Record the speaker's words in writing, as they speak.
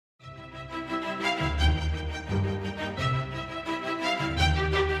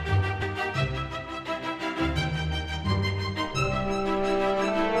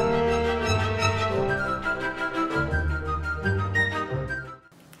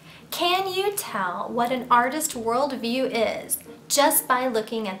you tell what an artist's worldview is just by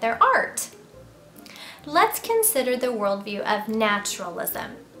looking at their art? Let's consider the worldview of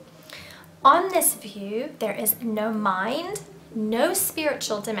naturalism. On this view, there is no mind, no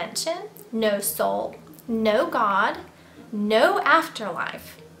spiritual dimension, no soul, no God, no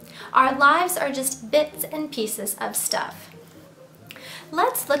afterlife. Our lives are just bits and pieces of stuff.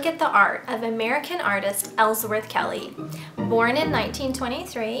 Let's look at the art of American artist Ellsworth Kelly, born in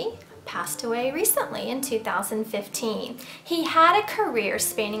 1923, passed away recently in 2015. He had a career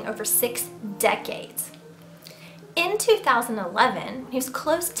spanning over 6 decades. In 2011, he was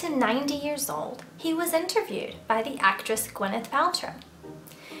close to 90 years old. He was interviewed by the actress Gwyneth Paltrow.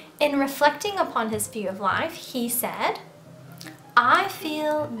 In reflecting upon his view of life, he said, "I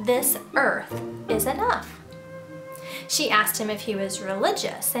feel this earth is enough." She asked him if he was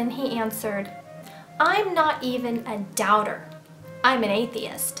religious, and he answered, "I'm not even a doubter. I'm an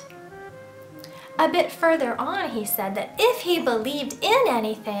atheist." A bit further on, he said that if he believed in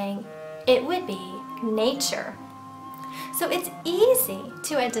anything, it would be nature. So it's easy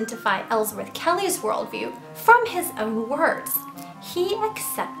to identify Ellsworth Kelly's worldview from his own words. He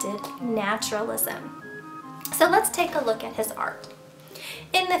accepted naturalism. So let's take a look at his art.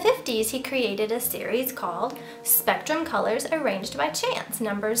 In the 50s, he created a series called Spectrum Colors Arranged by Chance,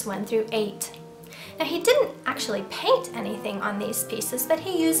 numbers 1 through 8. Now, he didn't actually paint anything on these pieces, but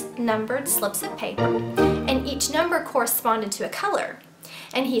he used numbered slips of paper, and each number corresponded to a color.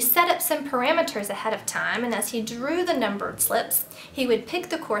 And he set up some parameters ahead of time, and as he drew the numbered slips, he would pick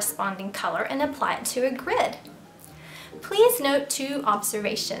the corresponding color and apply it to a grid. Please note 2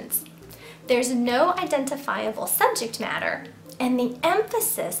 observations. There's no identifiable subject matter, and the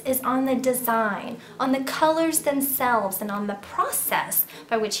emphasis is on the design, on the colors themselves, and on the process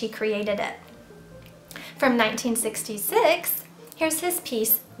by which he created it. From 1966, here's his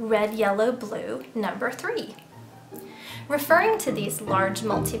piece, Red, Yellow, Blue, number 3. Referring to these large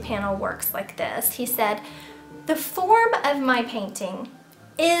multi-panel works like this, he said, "The form of my painting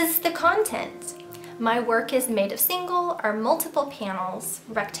is the content. My work is made of single or multiple panels,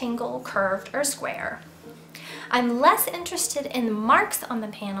 rectangle, curved, or square. I'm less interested in marks on the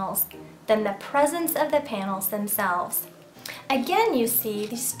panels than the presence of the panels themselves." Again, you see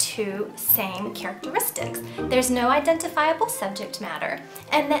these 2 same characteristics. There's no identifiable subject matter,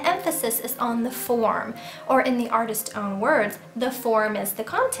 and the emphasis is on the form, or in the artist's own words, the form is the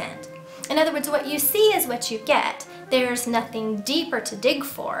content. In other words, what you see is what you get. There's nothing deeper to dig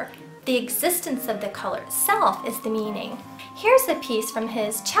for. The existence of the color itself is the meaning. Here's a piece from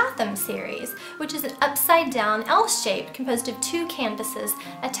his Chatham series, which is an upside-down L shape composed of 2 canvases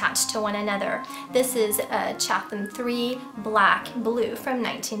attached to one another. This is a Chatham 3 Black Blue from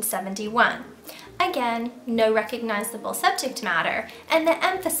 1971. Again, no recognizable subject matter, and the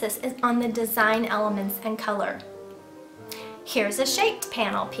emphasis is on the design elements and color. Here's a shaped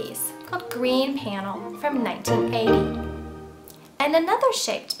panel piece called Green Panel from 1980. And another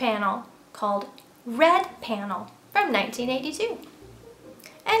shaped panel called Red Panel from 1982.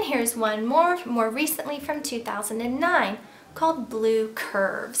 And here's one more recently from 2009 called Blue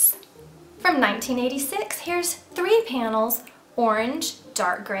Curves. From 1986, here's 3 panels, orange,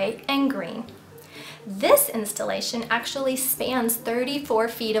 dark gray, and green. This installation actually spans 34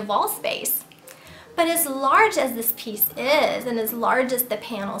 feet of wall space. But as large as this piece is, and as large as the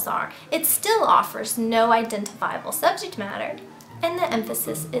panels are, it still offers no identifiable subject matter, and the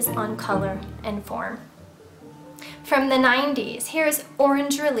emphasis is on color and form. From the 90s, here's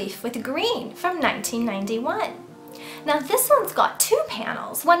Orange Relief with Green from 1991. Now this one's got 2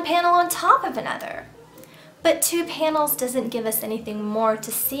 panels, one panel on top of another. But 2 panels doesn't give us anything more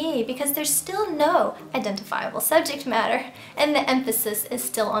to see because there's still no identifiable subject matter, and the emphasis is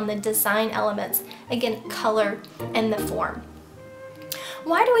still on the design elements, again, color and the form.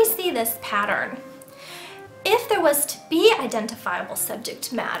 Why do we see this pattern? If there was to be identifiable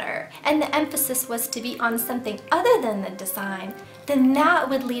subject matter and the emphasis was to be on something other than the design, then that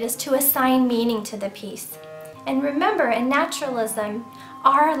would lead us to assign meaning to the piece. And remember, in naturalism,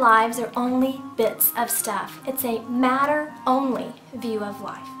 our lives are only bits of stuff. It's a matter-only view of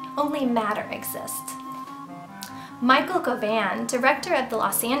life. Only matter exists. Michael Govan, director of the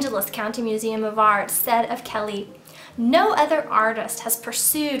Los Angeles County Museum of Art, said of Kelly, "No other artist has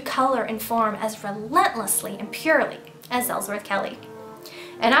pursued color and form as relentlessly and purely as Ellsworth Kelly."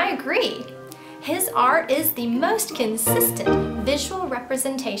 And I agree. His art is the most consistent visual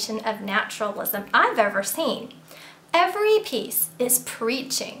representation of naturalism I've ever seen. Every piece is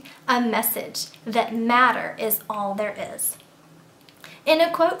preaching a message that matter is all there is. In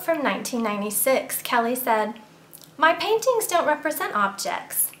a quote from 1996, Kelly said, "My paintings don't represent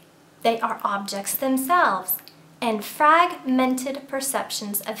objects. They are objects themselves and fragmented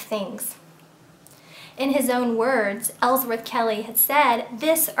perceptions of things. In his own words, Ellsworth Kelly had said,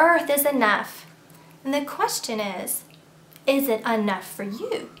 "This earth is enough." And the question is it enough for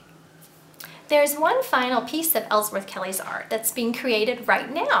you? There's one final piece of Ellsworth Kelly's art that's being created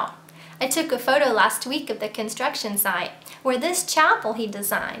right now. I took a photo last week of the construction site where this chapel he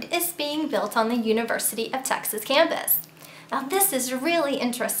designed is being built on the University of Texas campus. Now this is really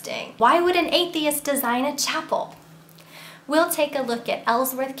interesting. Why would an atheist design a chapel? We'll take a look at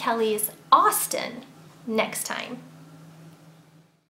Ellsworth Kelly's Austin next time.